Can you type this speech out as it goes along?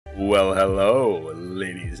Well, hello,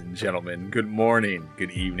 ladies and gentlemen. Good morning,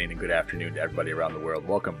 good evening, and good afternoon to everybody around the world.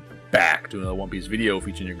 Welcome back to another One Piece video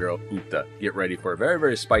featuring your girl, Uta. Get ready for a very,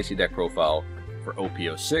 very spicy deck profile for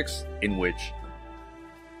OPO6, in which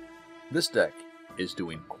this deck is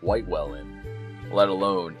doing quite well in. Let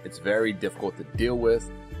alone, it's very difficult to deal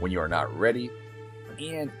with when you are not ready,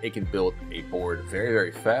 and it can build a board very,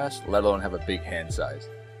 very fast, let alone have a big hand size.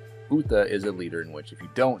 Uta is a leader in which, if you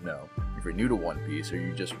don't know, if you're new to One Piece or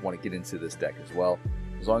you just want to get into this deck as well,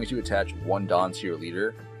 as long as you attach one Don to your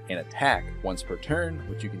leader and attack once per turn,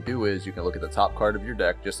 what you can do is you can look at the top card of your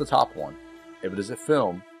deck, just the top one. If it is a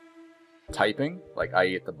film, typing, like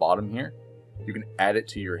i.e. at the bottom here, you can add it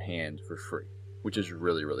to your hand for free, which is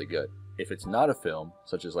really, really good. If it's not a film,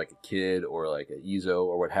 such as like a kid or like a Izo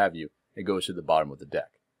or what have you, it goes to the bottom of the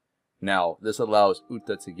deck. Now, this allows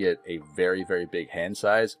Uta to get a very, very big hand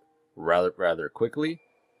size rather quickly.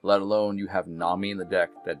 Let alone you have Nami in the deck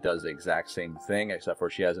that does the exact same thing, except for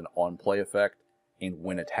she has an on-play effect, and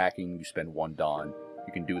when attacking you spend one Don.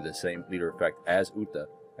 You can do the same leader effect as Uta,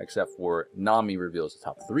 except for Nami reveals the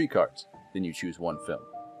top 3 cards, then you choose one film.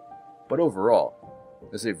 But overall,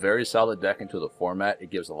 this is a very solid deck into the format. It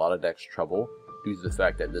gives a lot of decks trouble due to the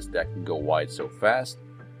fact that this deck can go wide so fast,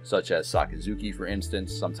 such as Sakazuki for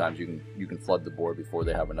instance. Sometimes you can flood the board before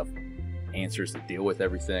they have enough answers to deal with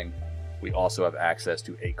everything. We also have access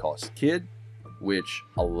to 8-cost Kid, which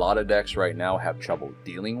a lot of decks right now have trouble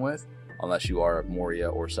dealing with, unless you are Moria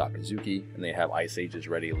or Sakazuki, and they have Ice Ages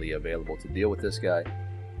readily available to deal with this guy.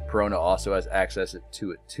 Perona also has access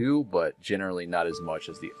to it too, but generally not as much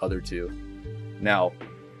as the other two. Now,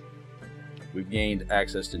 we've gained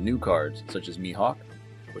access to new cards, such as Mihawk,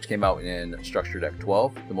 which came out in Structure Deck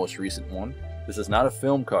 12, the most recent one. This is not a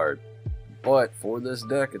film card, but for this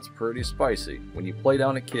deck, it's pretty spicy. When you play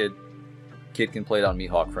down a Kid can play down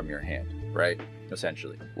Mihawk from your hand, right?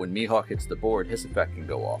 Essentially. When Mihawk hits the board, his effect can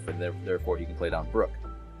go off, and therefore he can play down Brook.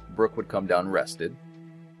 Brook would come down rested.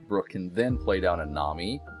 Brook can then play down a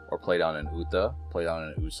Nami, or play down an Uta, play down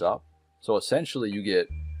an Usopp. So essentially you get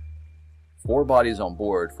 4 bodies on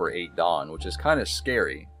board for 8 Don, which is kind of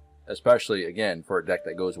scary, especially, again, for a deck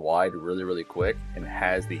that goes wide really, really quick, and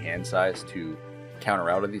has the hand size to counter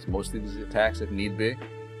out of most of these attacks if need be.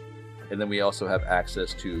 And then we also have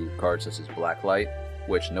access to cards such as Blacklight,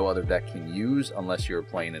 which no other deck can use unless you're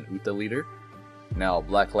playing an Uta leader. Now,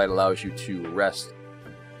 Blacklight allows you to rest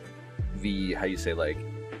the,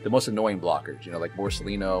 the most annoying blockers, like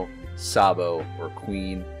Borsellino, Sabo, or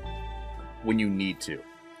Queen, when you need to.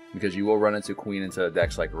 Because you will run into Queen into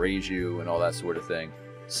decks like Reiju and all that sort of thing.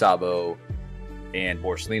 Sabo and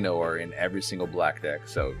Borsellino are in every single black deck,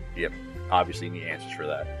 so yep, obviously you need answers for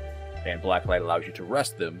that. And Blacklight allows you to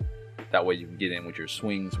rest them. That way you can get in with your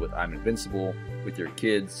swings with I'm Invincible, with your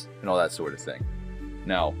kids, and all that sort of thing.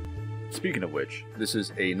 Now, speaking of which, this is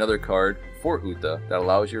another card for Uta that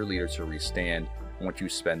allows your leader to restand once you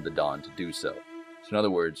spend the Don to do so. So in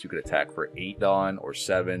other words, you could attack for 8 Don, or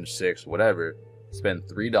 7, 6, whatever, spend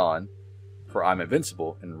 3 Don for I'm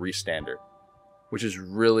Invincible, and restand her, which is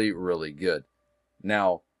really, really good.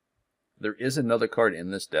 Now, there is another card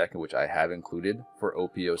in this deck which I have included for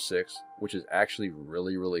OPO6, which is actually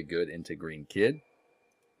really, really good into Green Kid,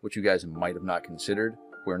 which you guys might have not considered.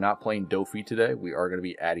 We're not playing Dofi today. We are going to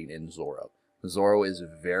be adding in Zoro. Zoro is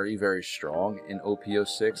very, very strong in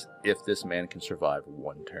OPO6 if this man can survive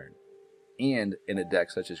 1 turn. And in a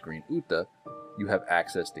deck such as Green Uta, you have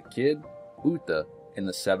access to Kid, Uta, and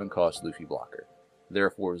the 7-cost Luffy blocker.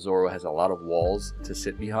 Therefore, Zoro has a lot of walls to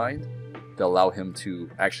sit behind to allow him to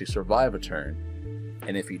actually survive a turn.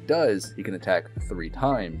 And if he does, he can attack 3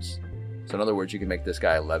 times. So in other words, you can make this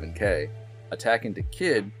guy 11k. Attack into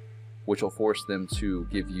Kid, which will force them to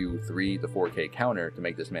give you the 4k counter to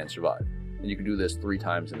make this man survive. And you can do this 3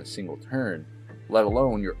 times in a single turn, let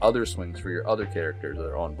alone your other swings for your other characters that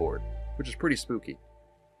are on board, which is pretty spooky.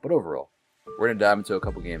 But overall, we're going to dive into a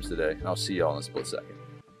couple games today, and I'll see y'all in a split second.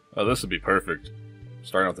 Oh, this would be perfect.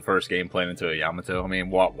 Starting off the first game playing into a Yamato. I mean,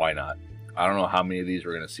 why not? I don't know how many of these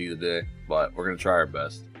we're going to see today, but we're going to try our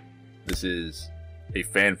best. This is a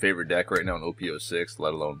fan favorite deck right now in OPO6,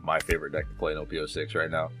 let alone my favorite deck to play in OPO6 right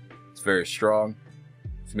now. It's very strong.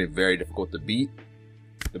 It's going to be very difficult to beat,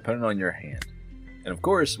 depending on your hand. And of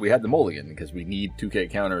course, we had the mulligan, because we need 2k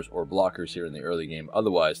counters or blockers here in the early game.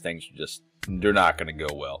 Otherwise, things are just, they're not going to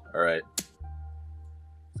go well. Alright.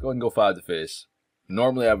 Let's go ahead and go 5 to face.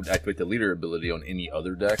 Normally, I would activate the leader ability on any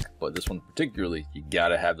other deck, but this one particularly, you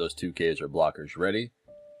gotta have those 2Ks or blockers ready.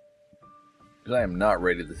 Because I am not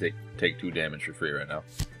ready to take 2 damage for free right now.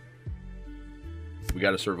 We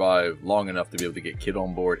gotta survive long enough to be able to get Kid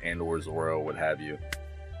on board and or Zoro, what have you.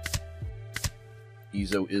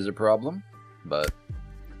 Ezo is a problem, but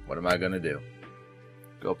what am I going to do?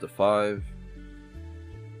 Go up to 5.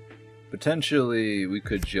 Potentially, we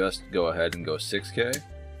could just go ahead and go 6k.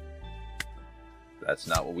 That's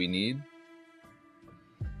not what we need.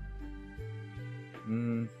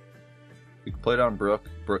 We can play down Brook.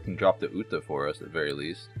 Brook can drop the Uta for us at the very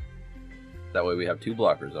least. That way we have 2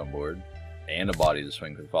 blockers on board. And a body to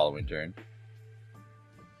swing for the following turn.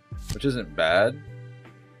 Which isn't bad,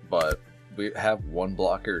 but we have 1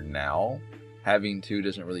 blocker now. Having 2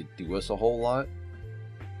 doesn't really do us a whole lot.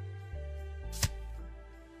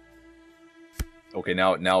 Okay,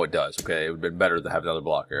 now it does. Okay, it would have been better to have another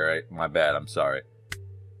blocker, right? My bad, I'm sorry.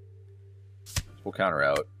 We'll counter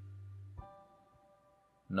out.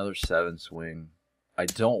 Another 7 swing. I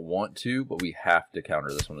don't want to, but we have to counter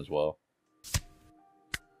this one as well.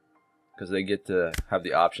 Because they get to have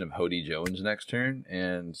the option of Hody Jones next turn,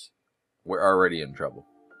 and we're already in trouble.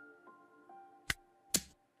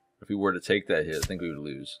 If we were to take that hit, I think we would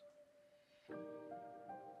lose.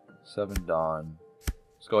 7 Dawn.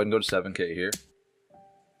 Let's go ahead and go to 7k here.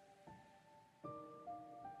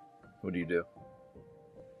 What do you do?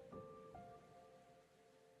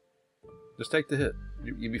 Just take the hit.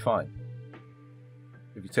 You'd be fine.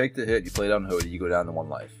 If you take the hit, you play down Hody, you go down to 1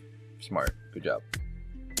 life. Smart. Good job.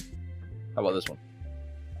 How about this one?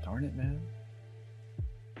 Darn it, man.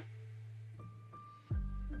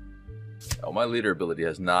 Oh, my leader ability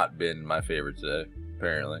has not been my favorite today,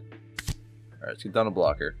 apparently. Alright, let's get down a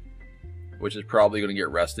blocker. Which is probably going to get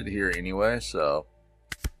rested here anyway, so...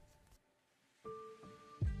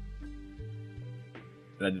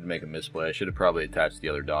 And I did make a misplay. I should have probably attached the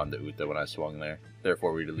other Dawn to Uta when I swung there.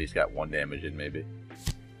 Therefore, we'd at least got 1 damage in, maybe.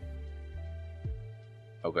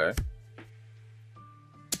 Okay.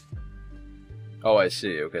 Oh, I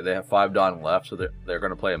see. Okay, they have 5 Dawn left, so they're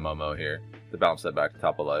going to play a Momo here to bounce that back to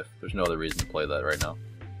top of life. There's no other reason to play that right now.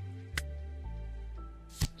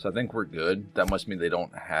 So I think we're good. That must mean they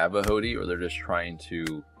don't have a Hody, or they're just trying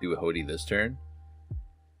to do a Hody this turn.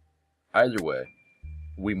 Either way,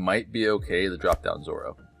 we might be okay to drop down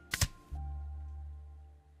Zoro.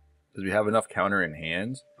 Because we have enough counter in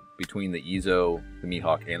hand between the Ezo, the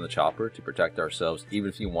Mihawk, and the Chopper to protect ourselves, even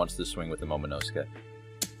if he wants to swing with the Momonosuke.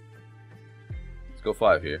 Let's go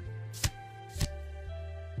 5 here.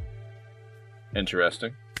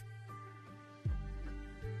 Interesting.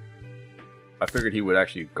 I figured he would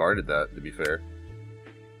actually guarded that, to be fair.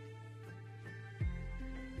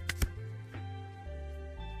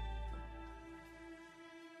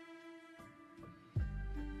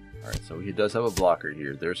 Alright, so he does have a blocker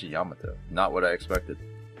here. There's a Yamato. Not what I expected.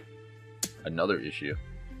 Another issue.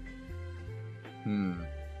 Do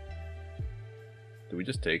we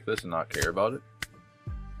just take this and not care about it?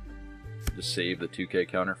 Just save the 2k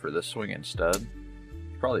counter for this swing instead?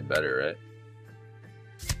 Probably better, right?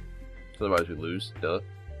 Otherwise we lose. Duh.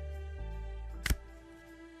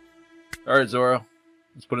 Alright, Zoro.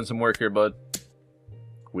 Let's put in some work here, bud.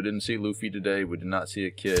 We didn't see Luffy today. We did not see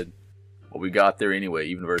a kid. But we got there anyway,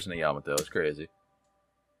 even versus a Yamato. It's crazy.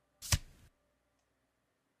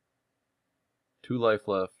 2 life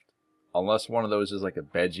left. Unless one of those is like a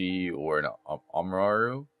Beji or an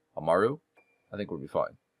Amaru, I think we'll be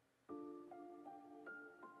fine.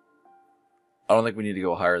 I don't think we need to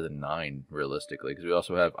go higher than 9, realistically, because we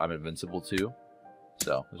also have I'm Invincible too.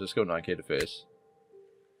 So, let's just go 9k to face.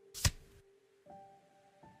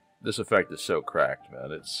 This effect is so cracked,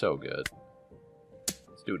 man. It's so good.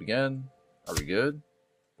 Let's do it again. Are we good?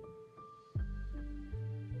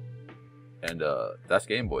 And, that's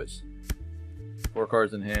game, boys. 4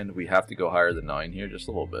 cards in hand. We have to go higher than 9 here, just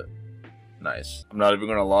a little bit. Nice. I'm not even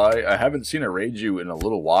gonna lie, I haven't seen a Reiju in a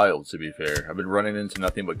little while, to be fair. I've been running into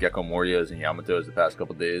nothing but Gecko Morias and Yamatos the past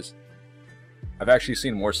couple days. I've actually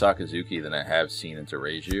seen more Sakazuki than I have seen into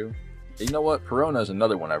Reiju. And you know what? Perona is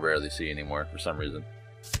another one I rarely see anymore, for some reason.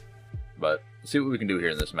 But, let's see what we can do here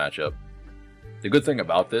in this matchup. The good thing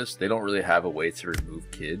about this, they don't really have a way to remove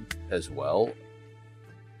Kid as well.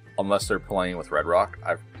 Unless they're playing with Red Rock.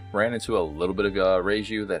 I've ran into a little bit of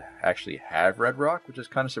Reiju that actually have Red Rock, which is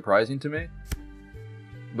kind of surprising to me.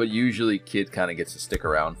 But usually Kid kind of gets to stick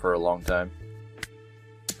around for a long time.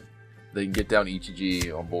 They can get down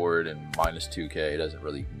Ichiji on board and minus 2k. It doesn't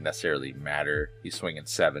really necessarily matter. He's swinging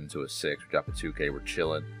 7 to a 6. We drop a 2k. We're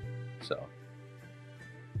chilling. So,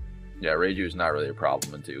 yeah, Reiju is not really a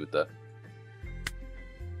problem into Uta.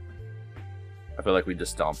 I feel like we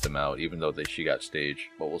just stomped him out, even though she got stage.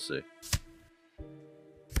 But we'll see.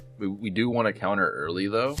 We do want to counter early,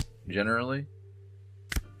 though, generally.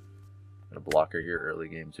 Got a blocker here early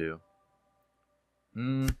game, too.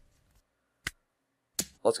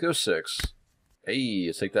 Let's go 6. Hey,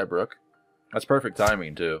 let's take that Brook. That's perfect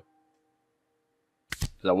timing, too.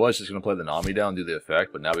 Because I was just going to play the Nami down and do the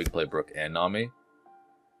effect, but now we can play Brook and Nami.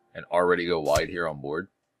 And already go wide here on board.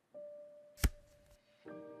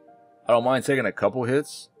 I don't mind taking a couple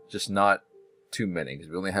hits, just not too many,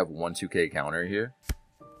 because we only have one 2K counter here.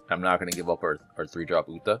 I'm not going to give up our 3-drop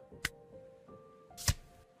Uta.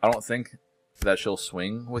 I don't think that she'll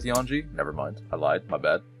swing with Yanji. Never mind. I lied. My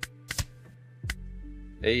bad.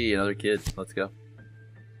 Hey, another kid. Let's go.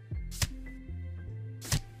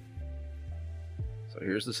 So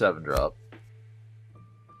here's the 7-drop.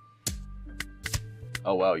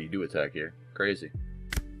 Oh wow, you do attack here. Crazy.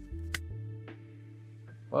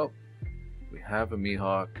 Well, we have a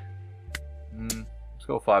Mihawk. Let's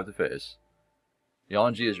go 5 to face.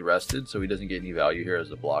 Yanji is rested, so he doesn't get any value here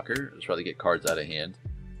as a blocker. Let's rather get cards out of hand.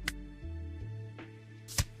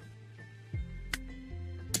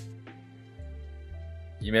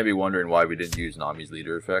 You may be wondering why we didn't use Nami's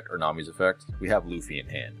leader effect, or Nami's effect. We have Luffy in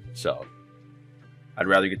hand, so I'd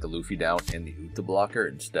rather get the Luffy down in the Uta blocker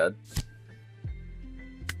instead.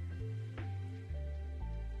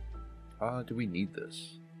 Do we need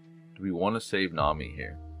this? Do we want to save Nami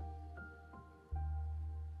here?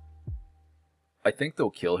 I think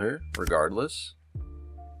they'll kill her regardless.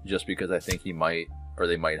 Just because I think he might, or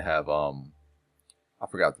they might have, I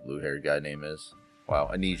forgot the blue-haired guy name is.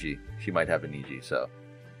 Wow, Aniji. She might have Aniji, so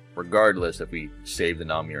regardless if we save the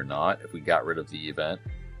Nami or not, if we got rid of the event,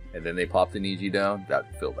 and then they popped Aniji down, that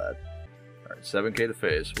would feel bad. Alright, 7k to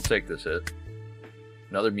face. We'll take this hit.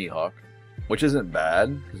 Another Mihawk. Which isn't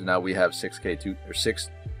bad, because now we have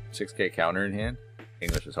 6k counter in hand.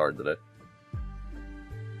 English is hard today.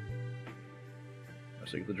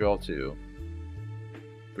 So you get the draw 2.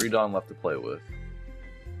 3 Dawn left to play with.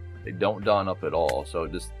 They don't Dawn up at all, so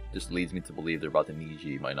it just leads me to believe they're about to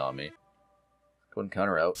Niji my Nami. Go ahead and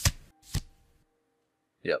counter out.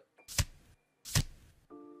 Yep.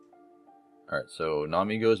 Alright, so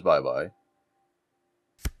Nami goes bye-bye.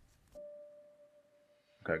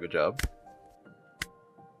 Okay, good job.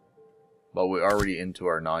 But we're already into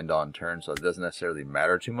our 9 Dawn turn, so it doesn't necessarily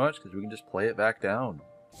matter too much, because we can just play it back down.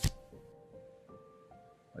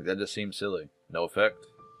 Like, that just seems silly. No effect.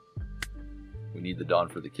 We need the Dawn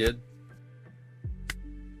for the kid.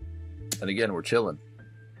 And again, we're chilling.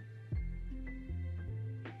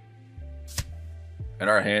 And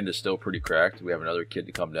our hand is still pretty cracked. We have another kid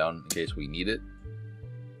to come down in case we need it.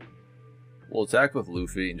 We'll attack with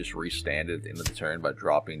Luffy and just restand it at the end of the turn by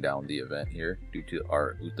dropping down the event here due to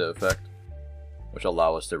our Uta effect, which will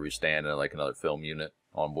allow us to restand in like another film unit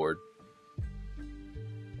on board.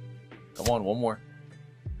 Come on, one more.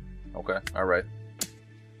 Okay, alright.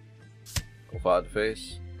 Go 5 to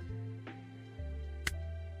face.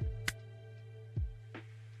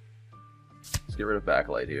 Let's get rid of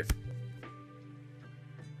backlight here.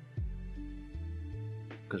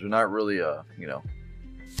 Because we're not really, you know,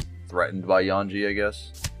 threatened by Yanji, I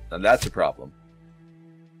guess. And that's a problem.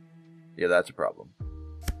 Yeah, that's a problem.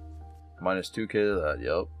 Minus 2k to that,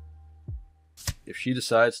 yep. If she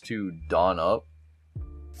decides to Dawn up,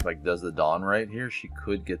 like does the Dawn right here, she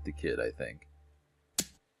could get the kid, I think.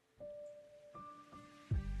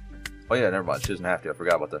 Oh yeah, never mind. She doesn't have to. I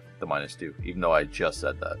forgot about the minus 2, even though I just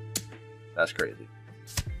said that. That's crazy.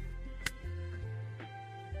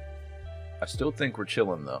 I still think we're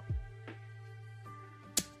chilling though.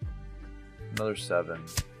 Another 7.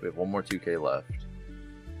 We have one more 2k left.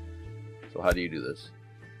 So how do you do this?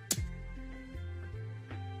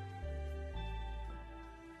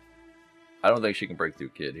 I don't think she can break through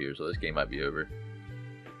kid here, so this game might be over.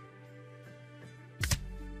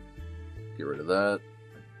 Get rid of that.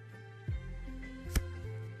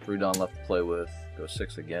 3 Dawn left to play with. Go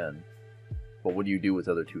 6 again. But what do you do with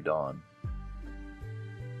other 2 Dawn?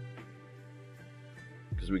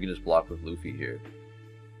 Because we can just block with Luffy here.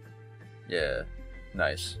 Yeah,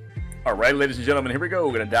 nice. Alright, ladies and gentlemen, here we go.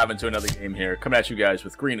 We're going to dive into another game here. Coming at you guys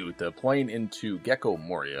with Green Uta, playing into Gecko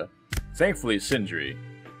Moria. Thankfully, Sindri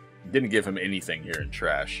didn't give him anything here in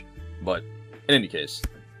trash. But, in any case,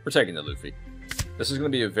 we're taking the Luffy. This is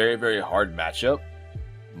going to be a very, very hard matchup.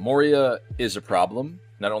 Moria is a problem,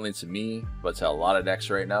 not only to me, but to a lot of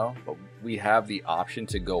decks right now. But we have the option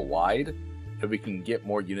to go wide, if we can get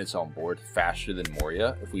more units on board faster than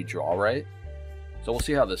Moria, if we draw right. So we'll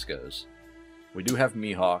see how this goes. We do have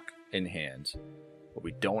Mihawk in hand, but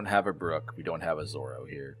we don't have a Brook, we don't have a Zoro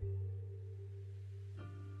here.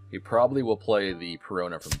 He probably will play the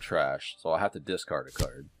Perona from trash, so I'll have to discard a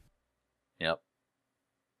card. Yep.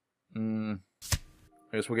 I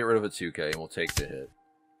guess we'll get rid of a 2k and we'll take the hit.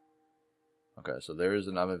 Okay, so there's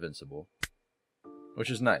an I'm invincible,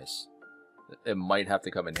 which is nice. It might have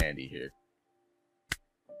to come in handy here.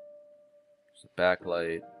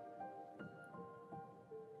 Backlight.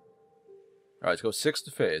 Alright, let's go 6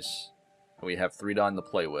 to face. And we have 3 Dawn to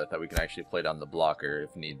play with that we can actually play down the blocker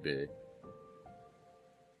if need be.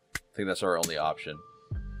 I think that's our only option.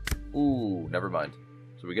 Ooh, never mind.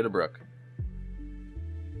 So we get a Brook.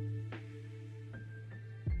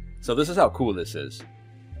 So this is how cool this is.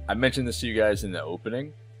 I mentioned this to you guys in the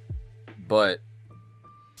opening, but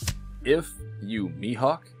if you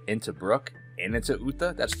Mihawk into Brook and into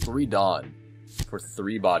Uta, that's 3 Dawn for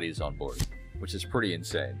 3 bodies on board, which is pretty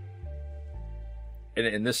insane. And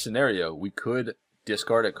in this scenario, we could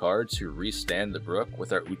discard a card to restand the Brook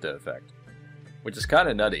with our Uta effect, which is kind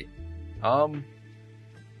of nutty.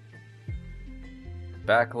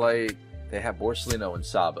 Backlight, they have Borsalino and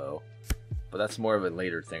Sabo, but that's more of a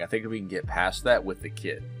later thing. I think we can get past that with the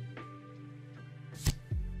kit.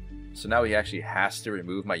 So now he actually has to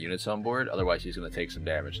remove my units on board, otherwise he's going to take some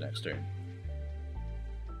damage next turn.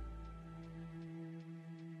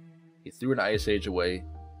 He threw an Ice Age away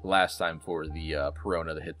last time for the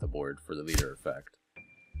Perona to hit the board for the leader effect.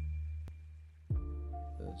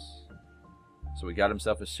 This. So we got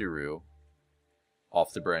himself a Suru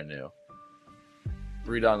off the brand new.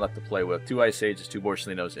 3 Dawn left to play with. 2 Ice Ages, 2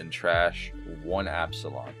 Borsalinos in trash, 1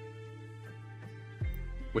 Absalon.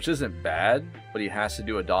 Which isn't bad, but he has to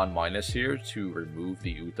do a Dawn minus here to remove the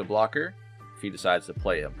Uta blocker if he decides to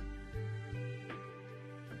play him.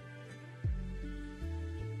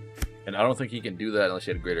 And I don't think he can do that unless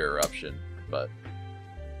he had a Greater Eruption, but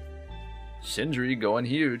Sindri going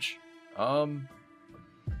huge. I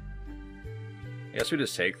guess we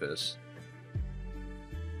just take this.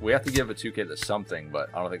 We have to give a 2K to something, but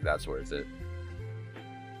I don't think that's worth it.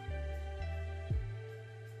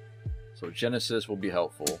 So Genesis will be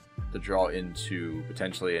helpful to draw into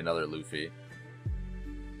potentially another Luffy.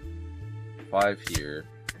 5 here.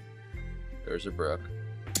 There's a Brook.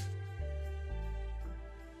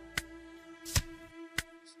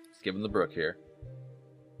 Let's give him the Brook here.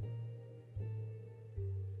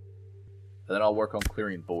 And then I'll work on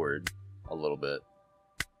clearing board a little bit.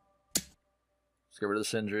 Let's get rid of the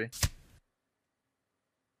Sindri.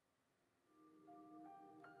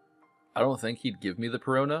 I don't think he'd give me the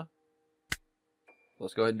Perona.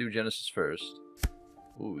 Let's go ahead and do Genesis first.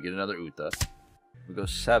 Ooh, we get another Uta. We go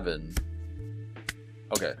 7.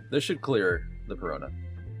 Okay, this should clear the Perona.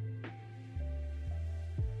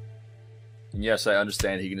 And yes, I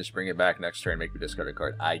understand he can just bring it back next turn and make me discard a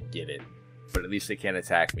card. I get it. But at least they can't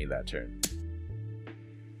attack me that turn.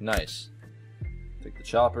 Nice. Take the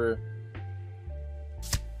Chopper.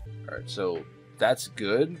 Alright, so that's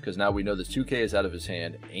good, because now we know the 2K is out of his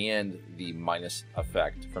hand, and the minus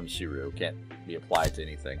effect from Suru can't be applied to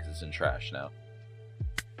anything, because it's in trash now.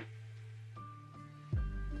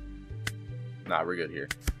 Nah, we're good here.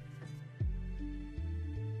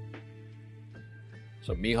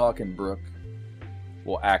 So Mihawk and Brook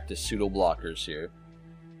will act as pseudo blockers here.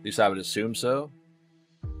 At least I would assume so.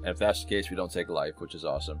 And if that's the case, we don't take life, which is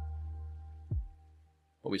awesome.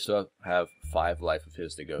 But we still have 5 life of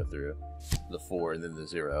his to go through. The 4 and then the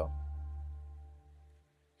 0.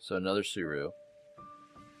 So another Suru.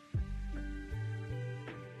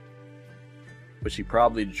 Which he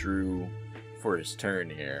probably drew for his turn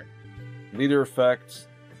here. Leader effect.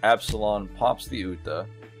 Absalon pops the Uta.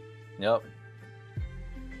 Yep.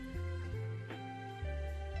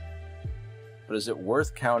 But is it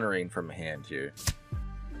worth countering from hand here?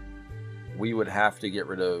 We would have to get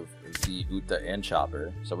rid of the Uta and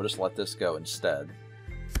Chopper, so we'll just let this go instead.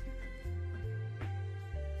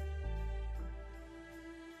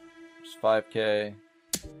 Just 5K.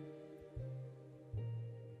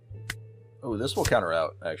 Oh, this will counter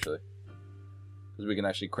out, actually. Because we can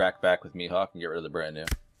actually crack back with Mihawk and get rid of the brand new.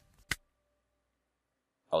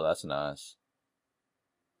 Oh, that's nice.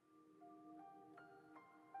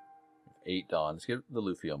 8 Dawn. Let's get the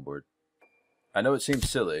Luffy on board. I know it seems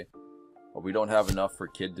silly, but we don't have enough for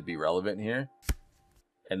Kid to be relevant here.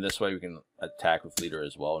 And this way we can attack with Leader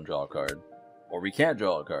as well and draw a card. Or we can't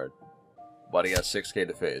draw a card. But he has 6K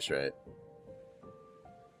to face, right?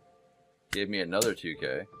 Gave me another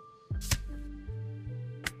 2K.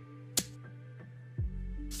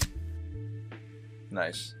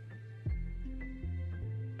 Nice.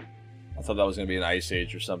 I thought that was going to be an Ice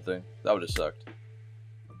Age or something. That would have sucked.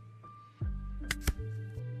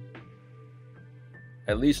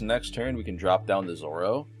 At least next turn we can drop down the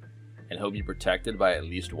Zoro and he'll be protected by at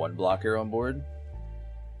least 1 blocker on board.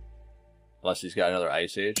 Unless he's got another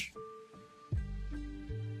Ice Age.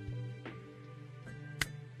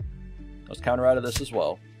 Let's counter out of this as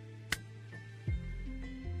well.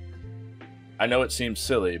 I know it seems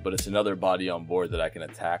silly, but it's another body on board that I can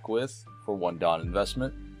attack with for 1 Dawn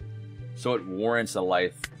investment. So it warrants a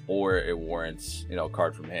life, or it warrants, you know, a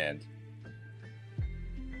card from hand.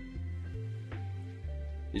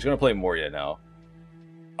 He's going to play Moria now.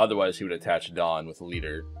 Otherwise, he would attach Dawn with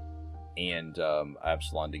Leader and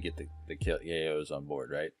Absalon to get the KOs on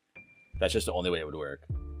board, right? That's just the only way it would work.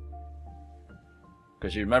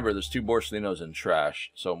 Because you remember, there's 2 Borsalinos in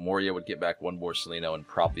trash, so Moria would get back 1 Borsalino and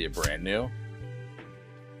probably a brand new.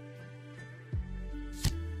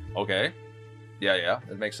 Okay. Yeah,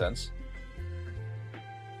 that makes sense.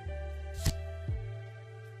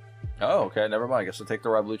 Oh, okay, never mind. I guess I'll take the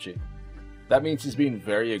Rablucci. That means he's being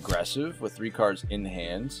very aggressive with 3 cards in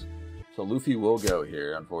hand. So Luffy will go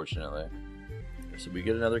here, unfortunately. So we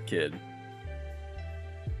get another Kid.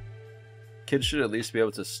 Kid should at least be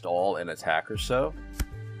able to stall an attack or so.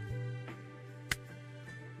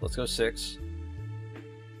 Let's go 6.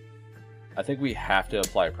 I think we have to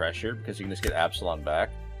apply pressure because you can just get Absalon back.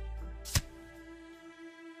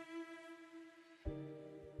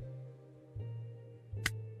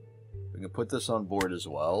 We can put this on board as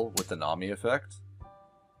well with the Nami effect.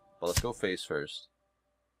 But let's go face first.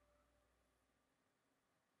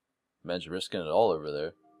 Man's risking it all over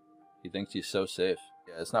there. He thinks he's so safe.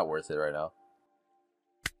 Yeah, it's not worth it right now.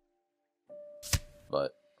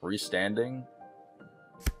 But restanding,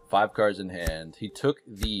 5 cards in hand. He took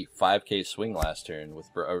the 5k swing last turn with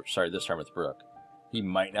this turn with Brook. He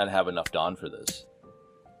might not have enough Dawn for this.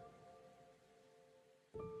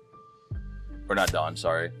 Or not Dawn,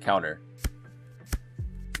 sorry. Counter.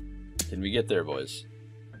 Can we get there, boys?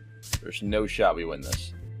 There's no shot we win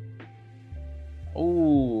this.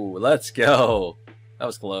 Ooh, let's go. That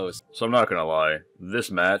was close. So I'm not gonna lie,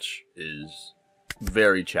 this match is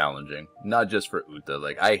very challenging. Not just for Uta.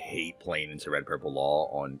 Like, I hate playing into Red Purple Law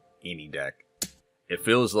on any deck. It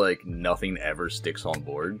feels like nothing ever sticks on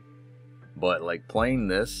board. But like playing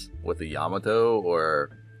this with a Yamato or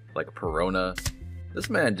like a Perona, this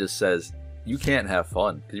man just says you can't have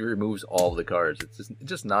fun because he removes all of the cards. It's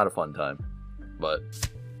just not a fun time. But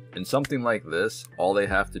in something like this, all they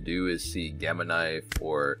have to do is see Gamma Knife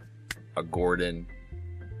or a Gordon,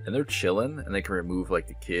 and they're chilling, and they can remove like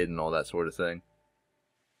the Kid and all that sort of thing.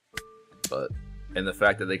 And the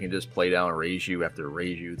fact that they can just play down Reiju after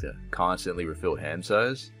Reiju to constantly refill hand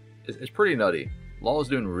size is pretty nutty. Law is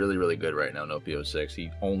doing really, really good right now in OPO6. He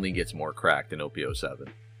only gets more cracked in OPO7.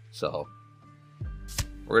 So,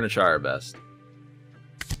 we're going to try our best.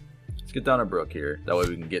 Let's get down a Brook here. That way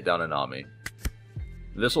we can get down a Nami.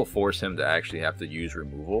 This will force him to actually have to use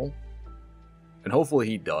removal. And hopefully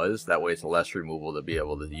he does. That way it's less removal to be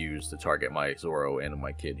able to use to target my Zoro and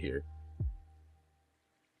my Kid here.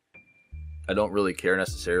 I don't really care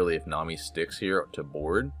necessarily if Nami sticks here to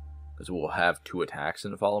board, because we'll have 2 attacks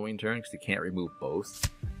in the following turn, because he can't remove both.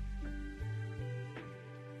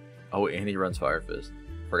 Oh, and he runs Fire Fist.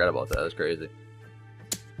 Forgot about that, that's crazy.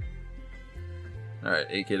 Alright,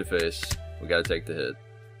 8k to face. We gotta take the hit.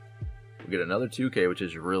 We get another 2k, which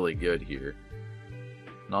is really good here.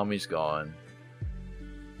 Nami's gone.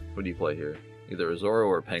 What do you play here? Either a Zoro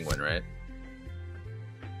or a Penguin, right?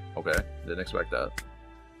 Okay, didn't expect that.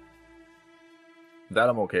 That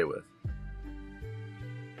I'm okay with.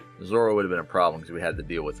 Zoro would have been a problem because we had to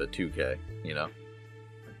deal with a 2k, you know?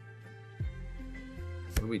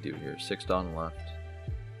 What do we do here? 6 Dawn left.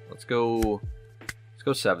 Let's go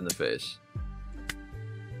 7 to face.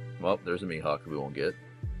 Well, there's a Mihawk we won't get.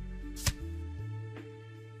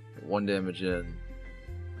 1 damage in.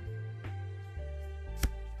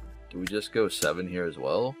 Do we just go 7 here as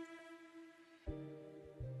well?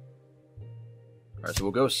 Alright, so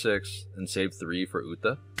we'll go 6 and save 3 for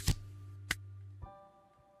Uta.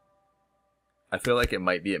 I feel like it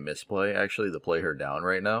might be a misplay, actually, to play her down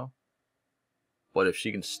right now. But if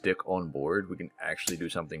she can stick on board, we can actually do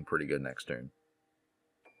something pretty good next turn.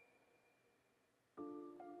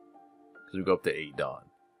 Because we go up to 8 Dawn.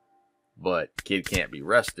 But Kid can't be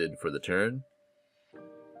rested for the turn.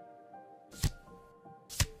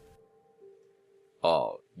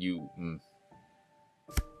 Oh, you...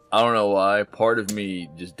 I don't know why. Part of me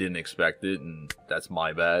just didn't expect it, and that's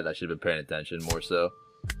my bad. I should have been paying attention more so.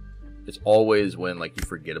 It's always when like you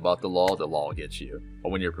forget about the law gets you.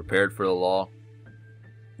 Or when you're prepared for the law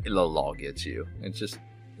gets you. It's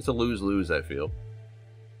a lose-lose, I feel.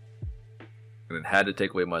 And it had to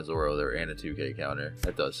take away my Zoro there and a 2k counter.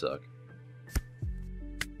 That does suck.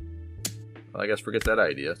 Well, I guess forget that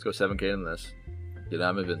idea. Let's go 7k in this. Get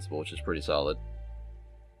I'm invincible, which is pretty solid.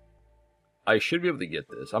 I should be able to get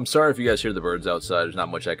this. I'm sorry if you guys hear the birds outside. There's not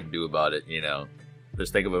much I can do about it, you know.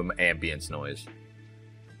 Just think of an ambience noise.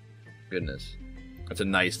 Goodness. It's a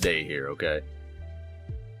nice day here, okay?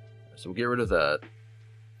 So we'll get rid of that.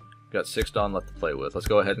 Got 6 Dawn left to play with. Let's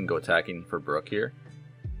go ahead and go attacking for Brook here.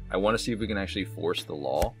 I want to see if we can actually force the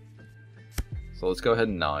law. So let's go ahead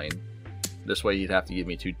and 9. This way he'd have to give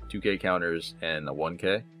me 2k counters and a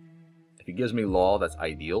 1k. If he gives me law, that's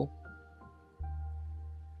ideal.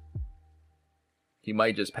 He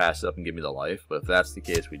might just pass up and give me the life, but if that's the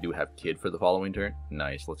case, we do have Kid for the following turn.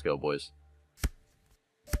 Nice, let's go, boys.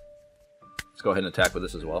 Let's go ahead and attack with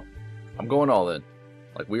this as well. I'm going all in.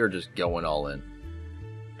 Like, we are just going all in.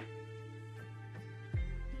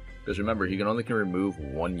 Because remember, he only can remove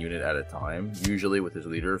 1 unit at a time, usually with his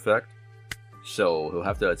leader effect. So, he'll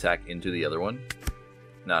have to attack into the other one.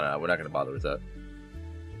 No, we're not going to bother with that.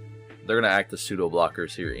 They're going to act as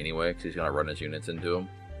pseudo-blockers here anyway, because he's going to run his units into him.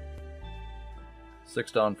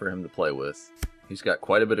 6 Dawn for him to play with. He's got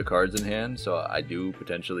quite a bit of cards in hand, so I do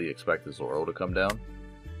potentially expect the Zoro to come down.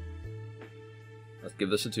 Let's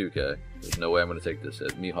give this a 2k. There's no way I'm going to take this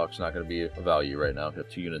hit. Mihawk's not going to be a value right now. We have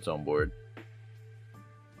 2 units on board.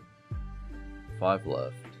 5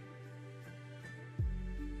 left.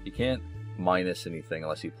 He can't minus anything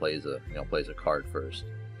unless he plays a card first.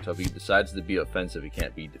 So if he decides to be offensive, he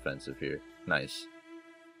can't be defensive here. Nice.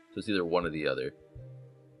 So it's either one or the other.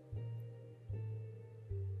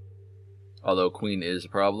 Although Queen is a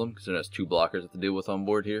problem, because it has 2 blockers to deal with on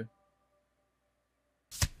board here.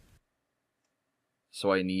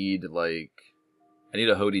 So I need, like... I need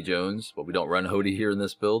a Hody Jones, but we don't run Hody here in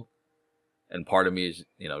this build. And part of me is,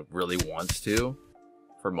 really wants to,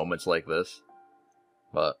 for moments like this.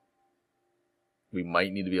 But we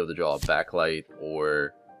might need to be able to draw a backlight,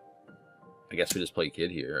 or... I guess we just play Kid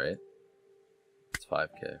here, right? It's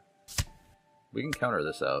 5k. We can counter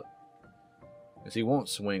this out. Because he won't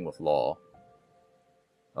swing with Law.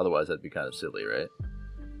 Otherwise, that'd be kind of silly, right?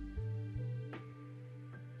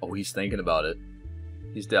 Oh, he's thinking about it.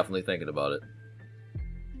 He's definitely thinking about it.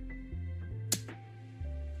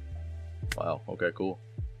 Wow, okay, cool.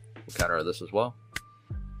 We'll counter this as well.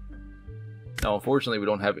 Now, unfortunately, we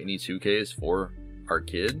don't have any 2Ks for our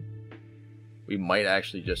Kid. We might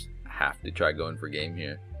actually just have to try going for game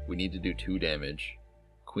here. We need to do 2 damage.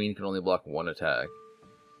 Queen can only block 1 attack.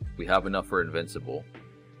 We have enough for Invincible.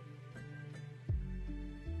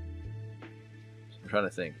 I'm trying to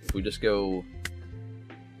think. If we just go...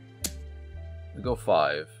 We go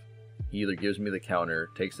 5. He either gives me the counter,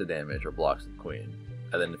 takes the damage, or blocks the Queen.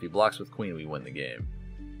 And then if he blocks with Queen, we win the game.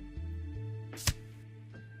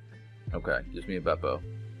 Okay, gives me a Beppo.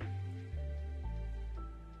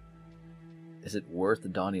 Is it worth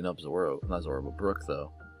donning up Zoro? Not Zoro, but Brook,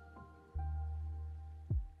 though.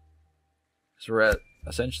 So we're at...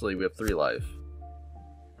 Essentially, we have 3 life.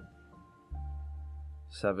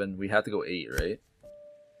 7. We have to go 8, right?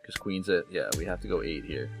 Because Queen's at... Yeah, we have to go 8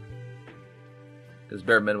 here. Because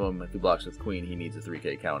bare minimum, if he blocks with Queen, he needs a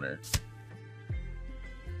 3k counter.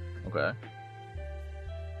 Okay.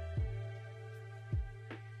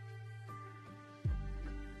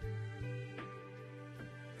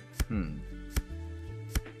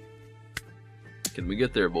 Can we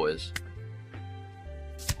get there, boys?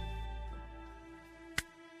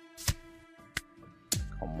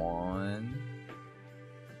 Come on.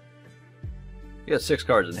 He has 6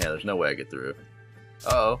 cards in hand. There's no way I get through.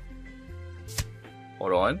 Uh-oh.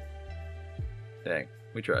 Hold on. Dang.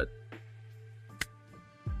 We tried.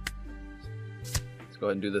 Let's go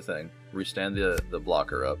ahead and do the thing. Restand the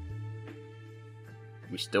blocker up.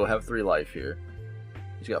 We still have 3 life here.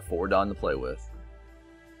 He's got 4 Dawn to play with.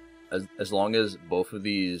 As long as both of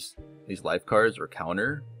these life cards are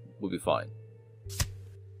counter, we'll be fine.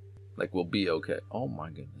 Like, we'll be okay. Oh my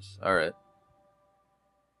goodness. Alright.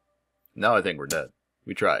 Now I think we're dead.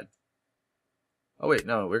 We tried. Oh wait,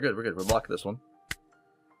 no, we're good, we're good. We'll block this one.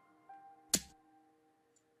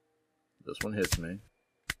 This one hits me.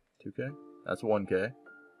 2k? That's 1k.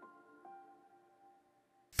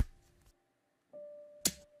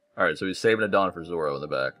 Alright, so he's saving a Dawn for Zoro in the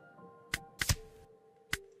back.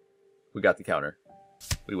 We got the counter.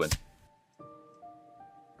 We win.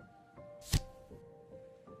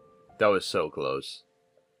 That was so close.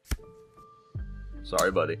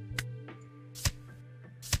 Sorry, buddy.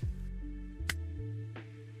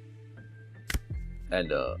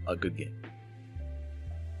 And a good game.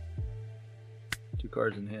 2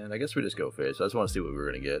 cards in hand. I guess we just go face. I just want to see what we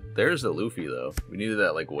were going to get. There's the Luffy, though. We needed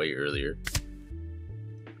that, like, way earlier.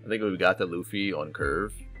 I think if we got the Luffy on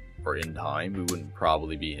curve, or in time, we wouldn't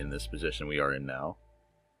probably be in this position we are in now.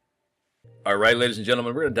 Alright, ladies and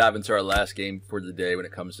gentlemen, we're going to dive into our last game for the day when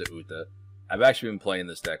it comes to Uta. I've actually been playing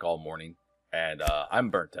this deck all morning, and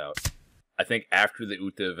I'm burnt out. I think after the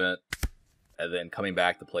Uta event, and then coming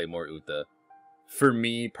back to play more Uta, for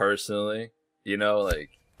me personally,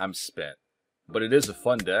 like, I'm spent. but it is a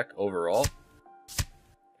fun deck overall.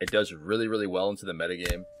 It does really, really well into the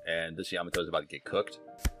metagame, and this Yamato is about to get cooked,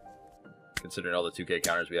 considering all the 2K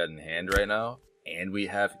counters we had in hand right now. And we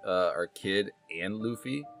have our Kid and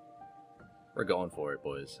Luffy. We're going for it,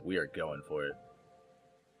 boys. We are going for it.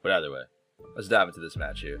 But either way, let's dive into this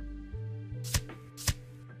match here.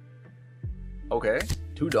 Okay,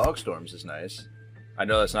 2 Dog Storms is nice. I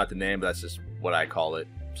know that's not the name, but that's just what I call it.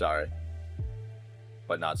 Sorry.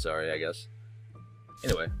 But not sorry, I guess.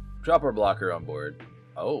 Anyway, drop our blocker on board.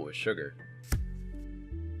 Oh, a sugar.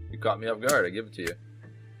 You caught me off guard, I give it to you.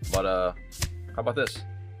 But, how about this?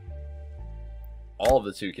 All of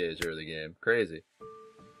the 2Ks are in the game. Crazy.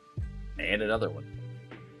 And another one.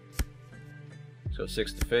 Let's go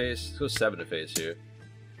 6 to face. Let's go 7 to face here.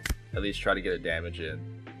 At least try to get a damage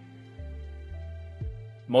in.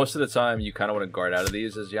 Most of the time, you kind of want to guard out of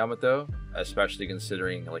these as Yamato, especially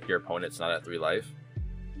considering like your opponent's not at 3 life.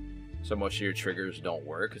 So most of your triggers don't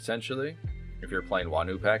work, essentially, if you're playing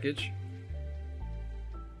Wanu package.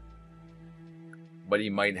 But he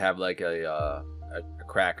might have like a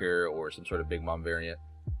cracker or some sort of Big Mom variant.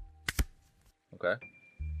 Okay.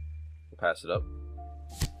 We'll pass it up.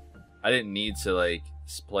 I didn't need to like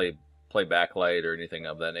play backlight or anything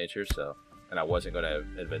of that nature, so, and I wasn't going to have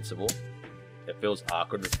Invincible. It feels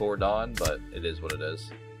awkward before dawn, but it is what it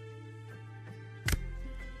is.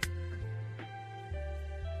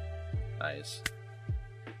 Nice.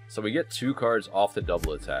 So we get 2 cards off the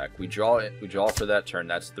double attack. We draw for that turn,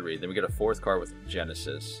 that's 3. Then we get a 4th card with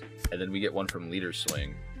Genesis. And then we get 1 from Leader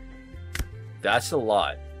Swing. That's a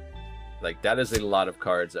lot. Like, that is a lot of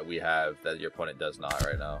cards that we have that your opponent does not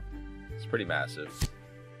right now. It's pretty massive.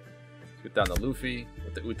 Let's get down to Luffy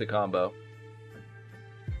with the Uta combo.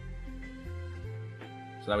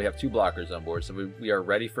 So now we have 2 blockers on board, so we are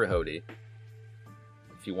ready for Hody.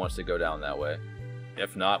 If he wants to go down that way.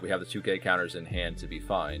 If not, we have the 2K counters in hand to be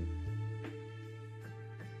fine.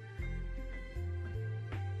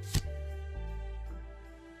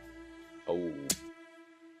 Oh.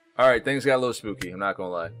 Alright, things got a little spooky, I'm not gonna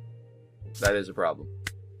lie. That is a problem.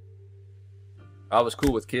 I was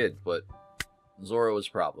cool with Kid, but Zoro was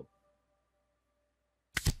a problem.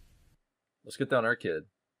 Let's get down our Kid.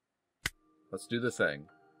 Let's do the thing.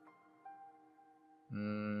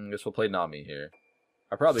 Guess we'll play Nami here.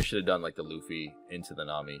 I probably should have done like the Luffy into the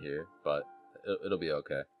Nami here, but it'll be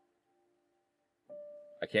okay.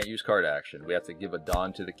 I can't use card action. We have to give a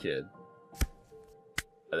Dawn to the Kid.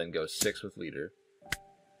 And then go 6 with Leader.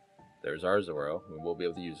 There's our Zoro. We will be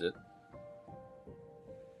able to use it.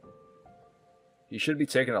 He should be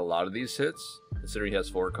taking a lot of these hits, considering he has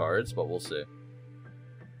 4 cards, but we'll see.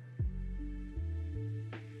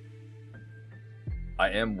 I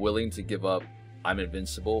am willing to give up I'm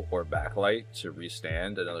Invincible or Backlight to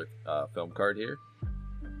restand another film card here,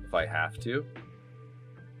 if I have to.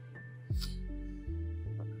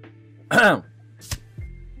 Alright,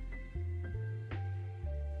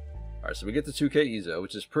 so we get the 2K Izo,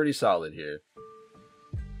 which is pretty solid here.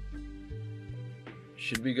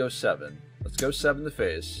 Should we go 7? Let's go 7 to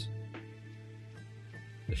face.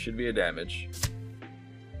 This should be a damage.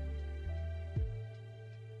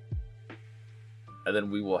 And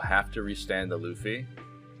then we will have to restand the Luffy.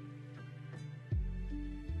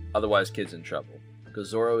 Otherwise, Kid's in trouble. Because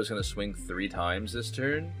Zoro is going to swing 3 times this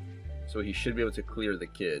turn. So he should be able to clear the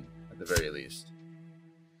Kid, at the very least.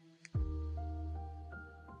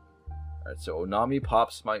 Alright, so Onami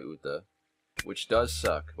pops my Uta. Which does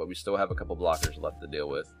suck, but we still have a couple blockers left to deal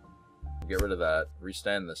with. Get rid of that.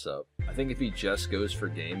 Restand this up. I think if he just goes for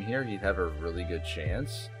game here, he'd have a really good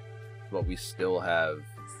chance. But we still have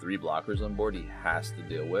 3 blockers on board he has to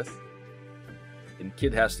deal with. And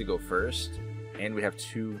Kid has to go first. And we have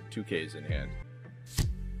 2 2Ks in hand.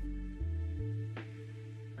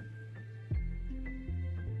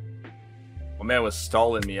 My man was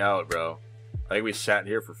stalling me out, bro. I think we sat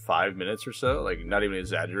here for 5 minutes or so. Like, not even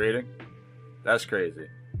exaggerating. That's crazy.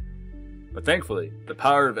 But thankfully, the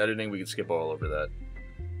power of editing, we can skip all over that.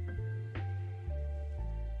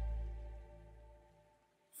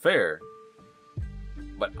 Fair.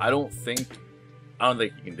 But I don't think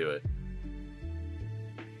you can do it.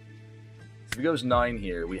 If he goes 9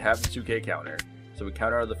 here, we have the 2K counter. So we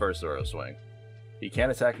counter out the first Zoro swing. He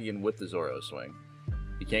can't attack again with the Zoro swing.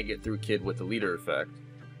 He can't get through Kid with the Leader effect.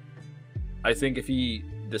 I think if he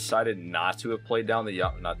decided not to have played down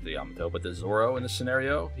not the Yamato, but the Zoro in the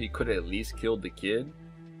scenario, he could have at least killed the Kid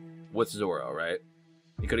with Zoro, right?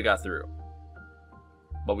 He could have got through.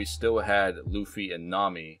 But we still had Luffy and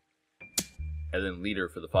Nami, and then Leader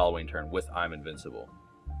for the following turn with I'm Invincible.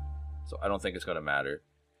 So I don't think it's going to matter.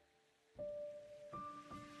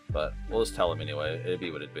 But we'll just tell him anyway. It'd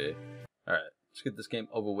be what it'd be. Alright, let's get this game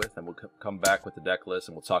over with, and we'll come back with the deck list,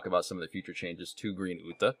 and we'll talk about some of the future changes to Green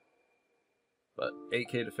Uta. But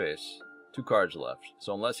 8k to face, 2 cards left.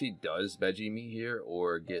 So unless he does veggie me here,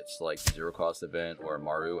 or gets like 0 cost event or a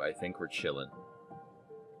Maru, I think we're chilling.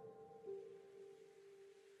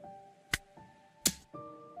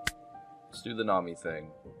 Let's do the Nami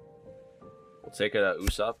thing. We'll take it at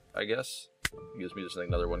Usopp, I guess. It gives me just like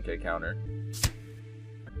another 1k counter.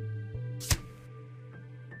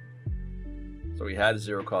 So he had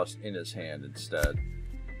 0 cost in his hand instead.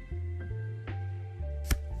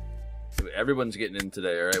 Everyone's getting in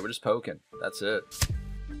today, alright? We're just poking. That's it.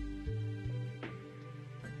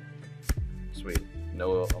 Sweet.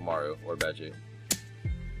 No Amaru or Veggie.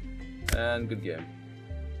 And good game.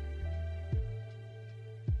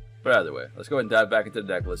 But either way, let's go ahead and dive back into the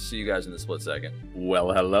deck. Let's see you guys in a split second.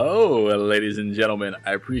 Well, hello, ladies and gentlemen.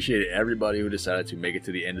 I appreciate everybody who decided to make it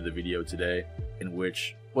to the end of the video today, in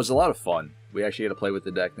which was a lot of fun. We actually had to play with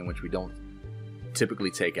the deck in which we don't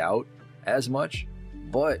typically take out as much,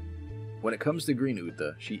 but when it comes to Green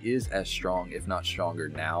Uta, she is as strong, if not stronger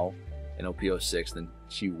now in OPO6 than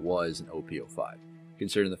she was in OPO5.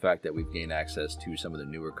 Considering the fact that we've gained access to some of the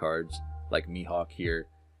newer cards, like Mihawk here,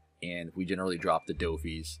 and we generally drop the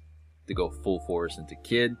Dofis to go full force into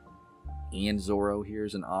Kid, and Zoro here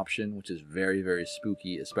is an option, which is very, very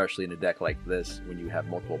spooky, especially in a deck like this when you have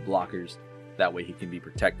multiple blockers. That way he can be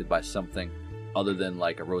protected by something other than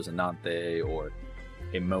like a Rosinante or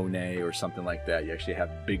a Monet or something like that. You actually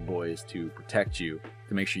have big boys to protect you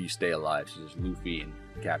to make sure you stay alive, such as Luffy and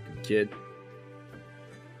Captain Kid.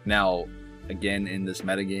 Now, again, in this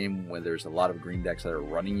metagame, when there's a lot of green decks that are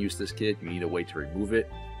running Eustace Kid, you need a way to remove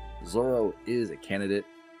it. Zoro is a candidate,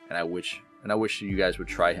 and I wish you guys would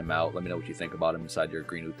try him out. Let me know what you think about him inside your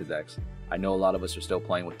Green Uta decks. I know a lot of us are still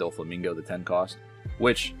playing with Doflamingo, the 10 cost,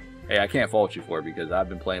 which, hey, I can't fault you for, because I've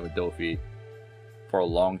been playing with Dofi for a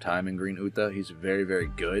long time in Green Uta. He's very, very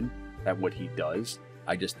good at what he does.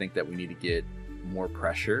 I just think that we need to get more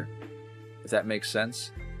pressure, if that makes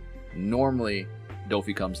sense. Normally,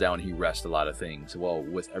 Dofi comes down and he rests a lot of things. Well,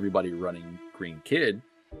 with everybody running Green Kid,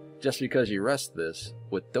 just because you rest this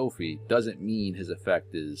with Dofi doesn't mean his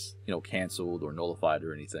effect is, you know, canceled or nullified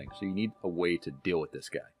or anything. So you need a way to deal with this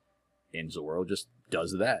guy. And Zoro just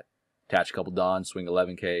does that. Attach a couple Dons, swing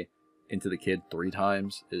 11k into the Kid 3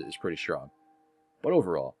 times is pretty strong. But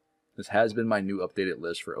overall, this has been my new updated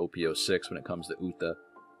list for OPO6 when it comes to Uta.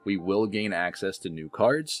 We will gain access to new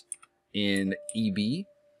cards in EB,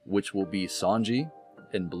 which will be Sanji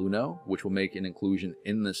and Bluno, which will make an inclusion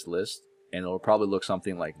in this list. And it'll probably look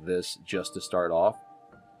something like this just to start off.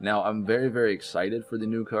 Now, I'm very, very excited for the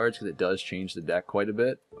new cards because it does change the deck quite a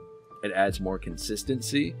bit. It adds more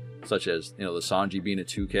consistency, such as, you know, the Sanji being a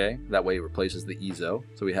 2k. That way it replaces the Izo,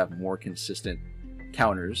 so we have more consistent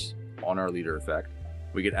counters on our leader effect.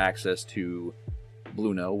 We get access to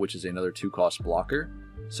Bluno, which is another 2-cost blocker.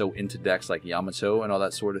 So into decks like Yamato and all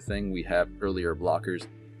that sort of thing, we have earlier blockers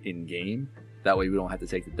in game. That way we don't have to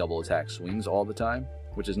take the double attack swings all the time,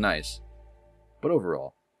 which is nice. But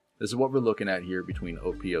overall, this is what we're looking at here between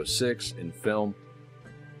OPO6 and Film,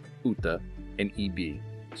 Uta, and EB.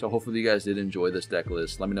 So hopefully you guys did enjoy this deck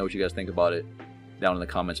list. Let me know what you guys think about it down in the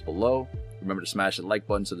comments below. Remember to smash the like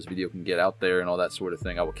button so this video can get out there and all that sort of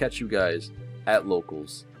thing. I will catch you guys at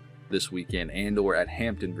locals this weekend and or at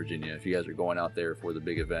Hampton, Virginia, if you guys are going out there for the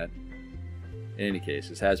big event. In any case,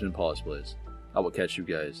 this has been Pawseplays. I will catch you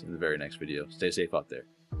guys in the very next video. Stay safe out there.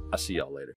 I'll see y'all later.